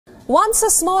Once a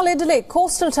small idyllic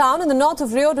coastal town in the north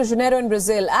of Rio de Janeiro in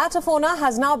Brazil, Atafona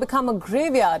has now become a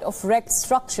graveyard of wrecked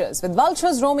structures, with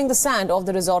vultures roaming the sand of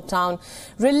the resort town.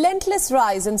 Relentless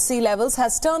rise in sea levels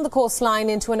has turned the coastline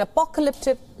into an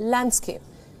apocalyptic landscape.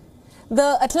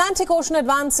 The Atlantic Ocean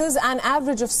advances an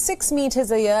average of 6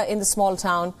 meters a year in the small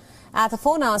town.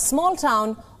 Atafona, a small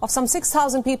town of some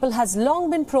 6,000 people, has long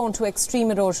been prone to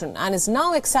extreme erosion and is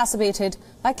now exacerbated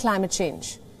by climate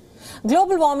change.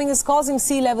 Global warming is causing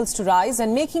sea levels to rise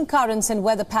and making currents and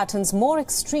weather patterns more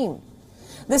extreme.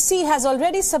 The sea has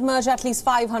already submerged at least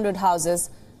 500 houses.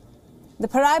 The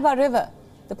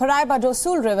Paraíba do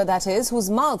Sul River, that is, whose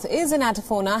mouth is in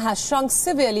Atafona, has shrunk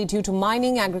severely due to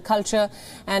mining, agriculture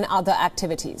and other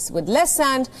activities. With less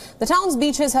sand, the town's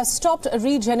beaches have stopped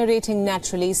regenerating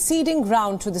naturally, ceding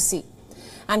ground to the sea.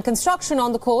 And construction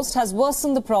on the coast has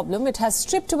worsened the problem. It has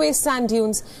stripped away sand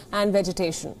dunes and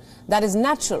vegetation. That is a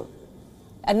natural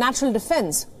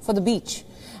defense for the beach.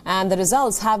 And the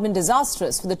results have been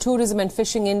disastrous for the tourism and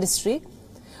fishing industry.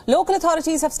 Local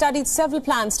authorities have studied several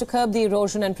plans to curb the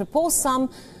erosion and proposed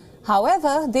some.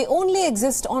 However, they only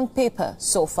exist on paper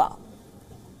so far.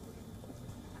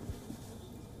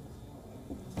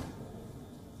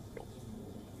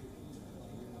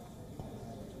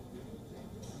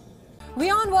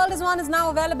 WION World is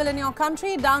now available in your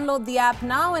country. Download the app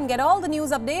now and get all the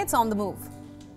news updates on the move.